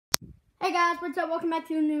Hey guys, what's up? Welcome back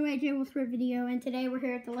to a new AJ Whisper video, and today we're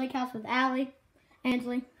here at the lake house with Allie,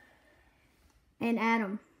 Ansley, and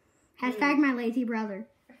Adam. Hashtag my lazy brother.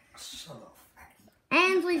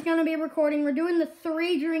 Ansley's gonna be recording. We're doing the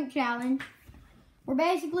 3-drink challenge. We're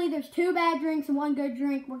basically, there's 2 bad drinks and 1 good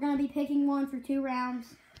drink. We're gonna be picking one for 2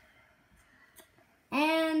 rounds.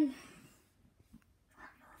 And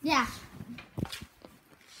yeah.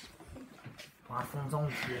 My phone's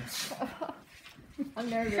on, kids.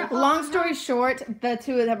 I'm nervous. Long story short, the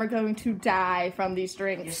 2 of them are going to die from these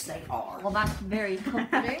drinks. Yes, they are. Well, that's very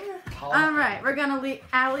comforting. All right, we're gonna lead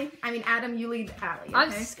Adam, you lead Allie.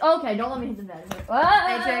 Okay? Okay, don't let me hit the bed.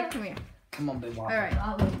 AJ, come here. Come on, big one. All right.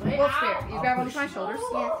 Wolf Spirit, you grab onto my shoulders.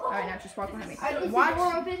 Yes. All right, now just walk behind me. Is the Watch.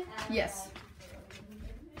 door open? Yes.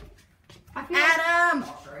 I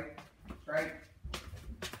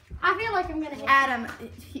feel like I'm gonna hit. Adam,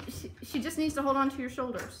 she just needs to hold on to your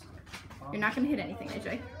shoulders. You're not gonna hit anything,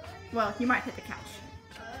 AJ. Well, you might hit the couch.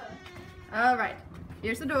 All right,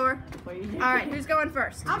 here's the door. All right, who's going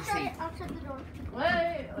first? I'll shut the door.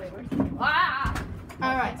 Wait, where's the... Ah!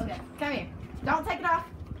 All right, Okay. come here. Don't take it off.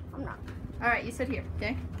 I'm not. All right, you sit here,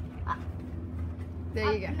 okay?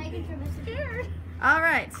 There you I'm go. making sure this is here. All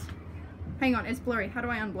right. Hang on, it's blurry. How do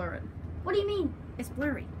I unblur it? What do you mean? It's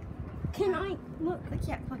blurry. Can I look?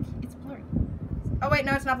 Yeah, look, it's blurry. Oh wait,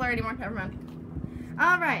 no, it's not blurry anymore. Never mind.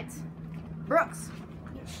 All right, Brooks,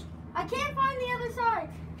 Yes. I can't find the other side.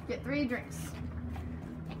 get 3 drinks.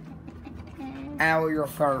 Al, you're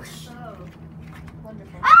first. Oh,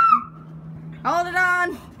 wonderful. Hold it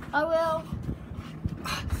on. I will.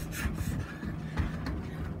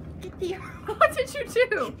 Get the. What did you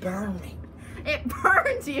do? Burn me. It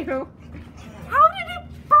burned you. How did it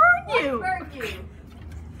burn you? Burn you.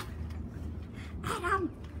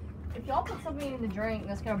 Adam. If y'all put something in the drink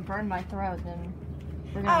that's gonna burn my throat, then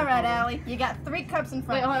we're gonna All right, have a Allie, you got 3 cups in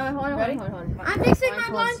Wait, front. hold on. Ready? I'm fixing my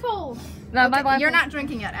blindfold. No, Okay, you're not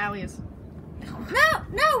drinking yet. Allie is.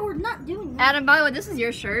 No, we're not doing that. Adam, by the way, this is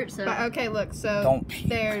your shirt, so. But, okay, look. So Don't puke.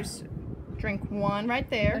 there's drink 1 right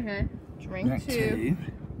there. Okay. Drink 2.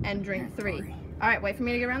 And drink 3. All right, wait for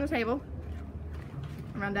me to get around the table.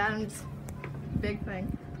 Around Adam's big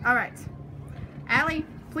thing. All right. Allie,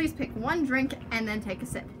 please pick 1 drink and then take a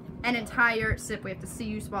sip. An entire sip. We have to see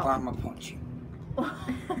you swallow. I'm gonna punch you.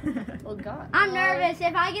 Oh God. I'm nervous.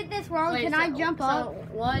 If I get this wrong, can I jump up?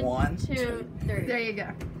 1, 2, 3. There you go.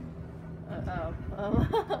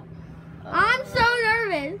 I'm so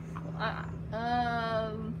nervous.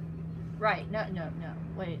 Right. No.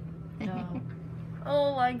 Wait. No.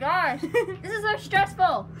 Oh my gosh. This is so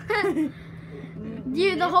stressful.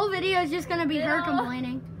 Dude, the whole video is just gonna be her Yeah.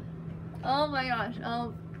 complaining. Oh my gosh.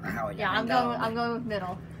 Oh. Al, Yeah, I'm going with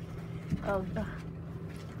middle. Oh.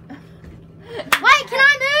 Wait, can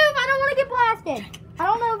I move? I don't want to get blasted. I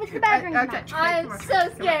don't know if it's the bad drink or Okay. not. I'm Come on, so come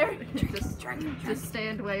on. scared. Just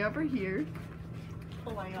stand way over here.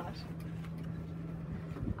 Oh my gosh.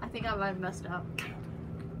 I think I might have messed up.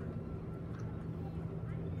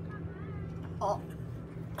 Oh.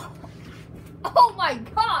 Oh my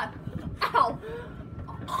god! Ow!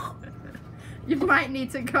 You might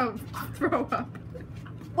need to go throw up.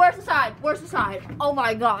 Where's the side? Oh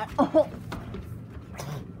my god. Oh,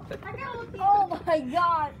 I gotta look oh my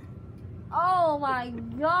god. Oh my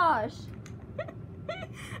gosh.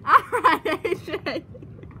 All right, AJ.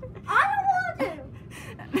 I don't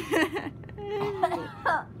want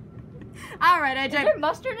to. All right, Is there AJ.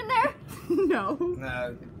 mustard in there? No.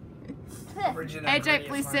 No. AJ,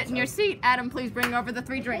 please sit in your seat. Adam, please bring over the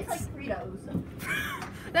 3 It's drinks. like Fritos.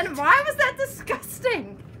 Then why was that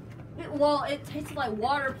disgusting? Well, it tasted like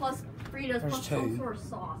water plus Fritos There's plus some 2. sort of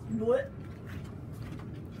sauce. What?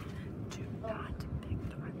 Do not pick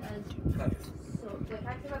the right So, wait, can I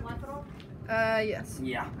take my blindfold off? Yes.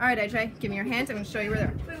 Yeah. All right, AJ, give me your hands. I'm going to show you where they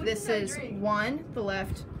are. Wait, This what's is that drink? 1, the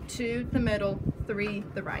left, 2, the middle, 3,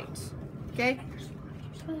 the right. Okay?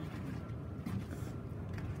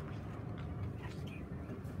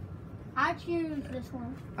 I choose this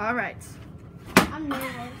one. All right. I'm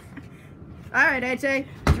nervous. All right, AJ,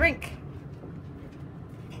 drink.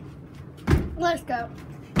 Let's go.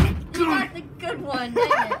 You got the good one,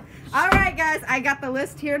 dang it. All right, guys, I got the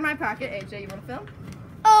list here in my pocket. AJ, you want to film?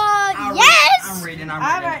 Yes! I'm reading. All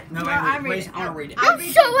right. No, No, I'm reading. reading. I'm reading. I'm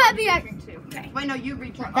so happy I Drink 2. Okay. Wait, no, you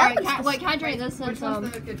read drink. Alright, can I drink this Which since,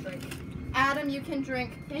 one's the good drink? Adam, you can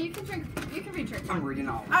drink. Yeah, you can drink. You can read drink. I'm reading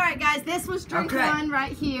all. All right, guys, this was drink Okay. 1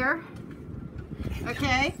 right here.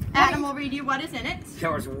 Okay. Adam will read you what is in it.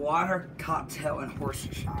 There was water, cocktail, and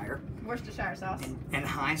Worcestershire. Worcestershire sauce. And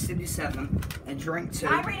Heinz 77. And drink 2.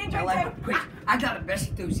 I'm reading drink Now, 2. Quick, I got a best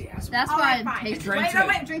enthusiasm. That's All why right, I fine. taste Drink Wait, two.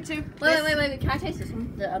 wait, drink 2. Wait. Can I taste this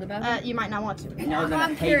one? The other bad? You might not want to. And you're gonna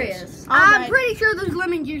I'm hate curious. All I'm right. pretty sure there's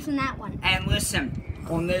lemon juice in that one. it. And listen,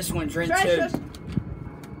 on this one, drink Shush, 2. shush.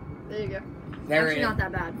 There you go. There Actually, it is. not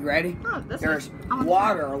that bad. You ready? Oh, that's There's nice.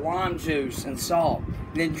 water, lime juice, and salt.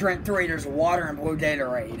 Then drink 3. There's water and blue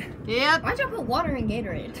Gatorade. Yep. Why'd y'all put water in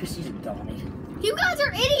Gatorade? This is a dummy. You guys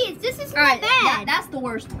are idiots. This is All right, not bad. that's the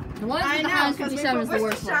worst one. The one I with the know, Heinz because we 57 put is the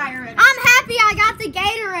worst one. Worcestershire in it. I'm happy I got the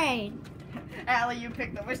Gatorade. Allie, you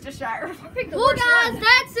picked the Worcestershire. Pick the Well, worst guys, one.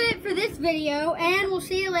 that's it for this video, and we'll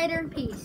see you later. Peace.